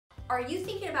Are you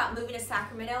thinking about moving to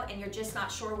Sacramento and you're just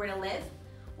not sure where to live?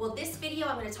 Well, this video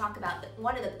I'm going to talk about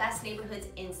one of the best neighborhoods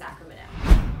in Sacramento.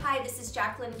 Hi, this is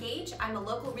Jacqueline Gage. I'm a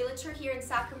local realtor here in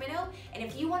Sacramento, and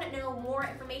if you want to know more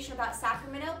information about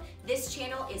Sacramento, this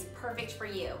channel is perfect for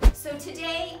you. So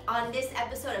today, on this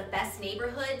episode of Best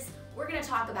Neighborhoods, we're going to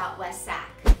talk about West Sac.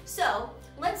 So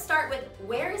let's start with,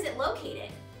 where is it located?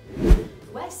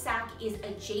 West Sac is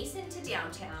adjacent to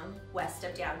downtown, west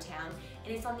of downtown,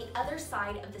 and it's on the other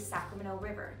side of the Sacramento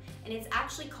River. And it's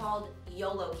actually called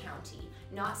Yolo County,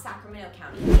 not Sacramento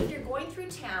County. If you're going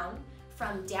through town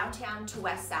from downtown to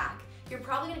West Sac, you're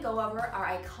probably gonna go over our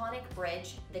iconic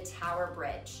bridge, the Tower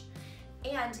Bridge.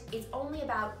 And it's only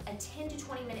about a 10 to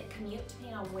 20 minute commute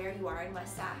depending on where you are in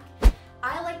West Sac.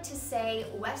 I like to say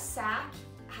West Sac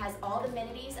has all the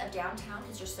amenities of downtown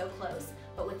because you're so close,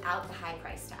 but without the high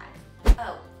price tag.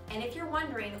 Oh, and if you're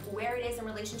wondering where it is in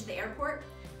relation to the airport,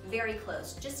 very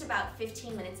close, just about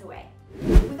 15 minutes away.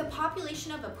 With a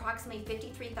population of approximately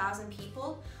 53,000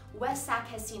 people, West Sac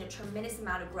has seen a tremendous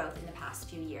amount of growth in the past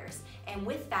few years, and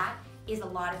with that is a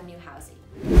lot of new housing.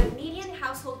 The median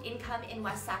household income in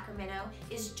West Sacramento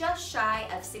is just shy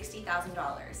of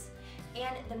 $60,000,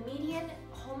 and the median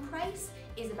home price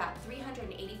is about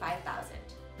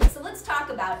 $385,000. So let's talk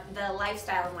about the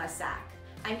lifestyle in West Sac.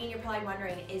 I mean, you're probably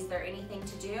wondering, is there anything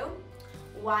to do?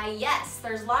 Why, yes,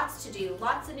 there's lots to do,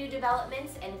 lots of new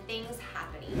developments and things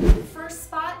happening. First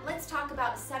spot, let's talk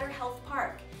about Sutter Health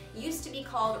Park. Used to be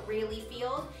called Raleigh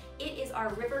Field. It is our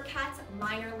River Cats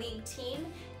minor league team,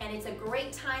 and it's a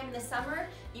great time in the summer.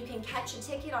 You can catch a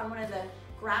ticket on one of the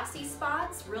grassy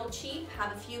spots, real cheap,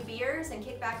 have a few beers and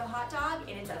kick back a hot dog,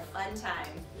 and it's a fun time.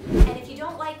 And if you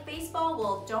don't like baseball,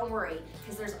 well, don't worry,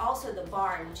 because there's also the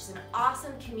Barn, which is an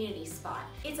awesome community spot.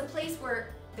 It's a place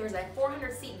where there's a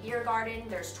 400-seat beer garden,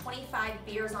 there's 25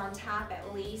 beers on tap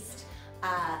at least,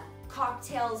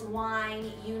 cocktails,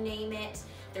 wine, you name it.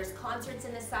 There's concerts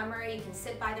in the summer, you can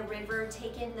sit by the river,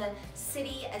 take in the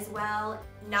city as well.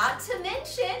 Not to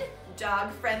mention,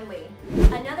 dog friendly.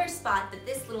 Another spot that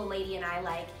this little lady and I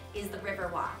like is the River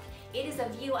Walk. It is a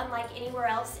view unlike anywhere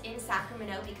else in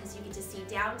Sacramento because you get to see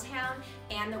downtown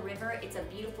and the river. It's a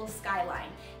beautiful skyline.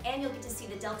 And you'll get to see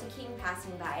the Delta King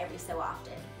passing by every so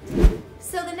often.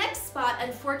 So the next spot,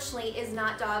 unfortunately, is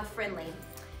not dog friendly.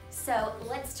 So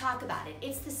let's talk about it.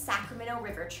 It's the Sacramento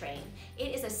River Train.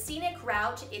 It is a scenic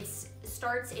route. It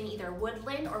starts in either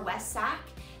Woodland or West Sac,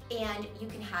 and you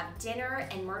can have dinner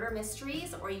and murder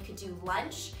mysteries, or you could do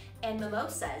lunch and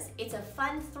mimosas. It's a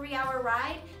fun 3-hour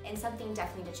ride and something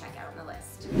definitely to check out on the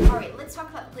list. All right, let's talk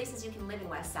about the places you can live in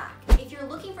West Sac. If you're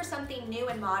looking for something new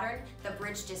and modern, the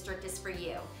Bridge District is for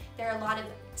you. There are a lot of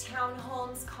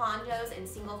townhomes, condos, and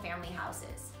single-family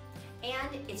houses.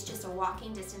 And it's just a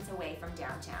walking distance away from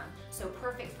downtown, so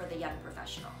perfect for the young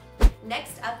professional.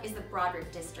 Next up is the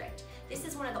Broderick District. This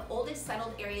is one of the oldest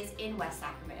settled areas in West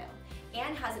Sacramento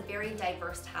and has a very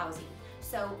diverse housing.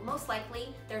 So most likely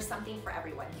there's something for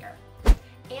everyone here.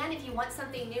 And if you want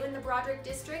something new in the Broderick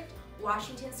District,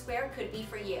 Washington Square could be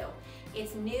for you.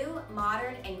 It's new,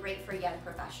 modern, and great for young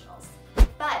professionals.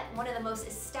 But one of the most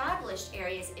established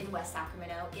areas in West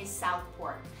Sacramento is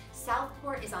Southport.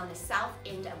 Southport is on the south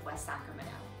end of West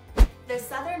Sacramento. The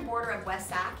southern border of West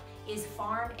Sac is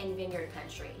farm and vineyard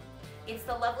country. It's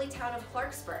the lovely town of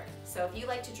Clarksburg, so if you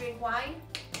like to drink wine,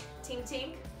 tink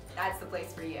tink, that's the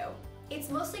place for you.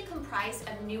 It's mostly comprised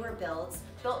of newer builds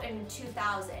built in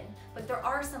 2000, but there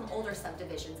are some older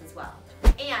subdivisions as well.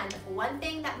 And one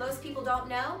thing that most people don't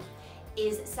know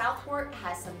is Southport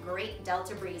has some great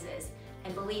delta breezes.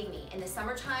 And believe me, in the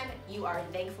summertime, you are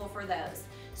thankful for those.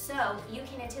 So you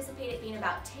can anticipate it being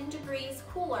about 10 degrees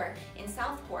cooler in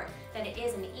Southport than it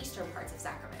is in the eastern parts of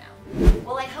Sacramento.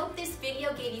 Well, I hope this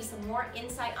video gave you some more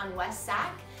insight on West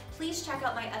Sac. Please check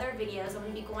out my other videos. I'm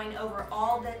going to be going over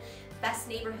all the best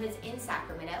neighborhoods in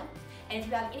Sacramento. And if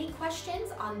you have any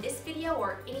questions on this video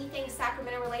or anything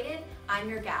Sacramento related, I'm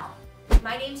your gal.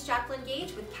 My name's Jacqueline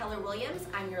Gage with Keller Williams.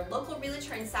 I'm your local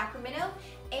realtor in Sacramento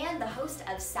and the host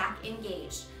of Sac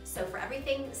Engaged. So for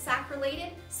everything Sac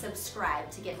related,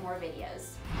 subscribe to get more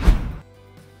videos.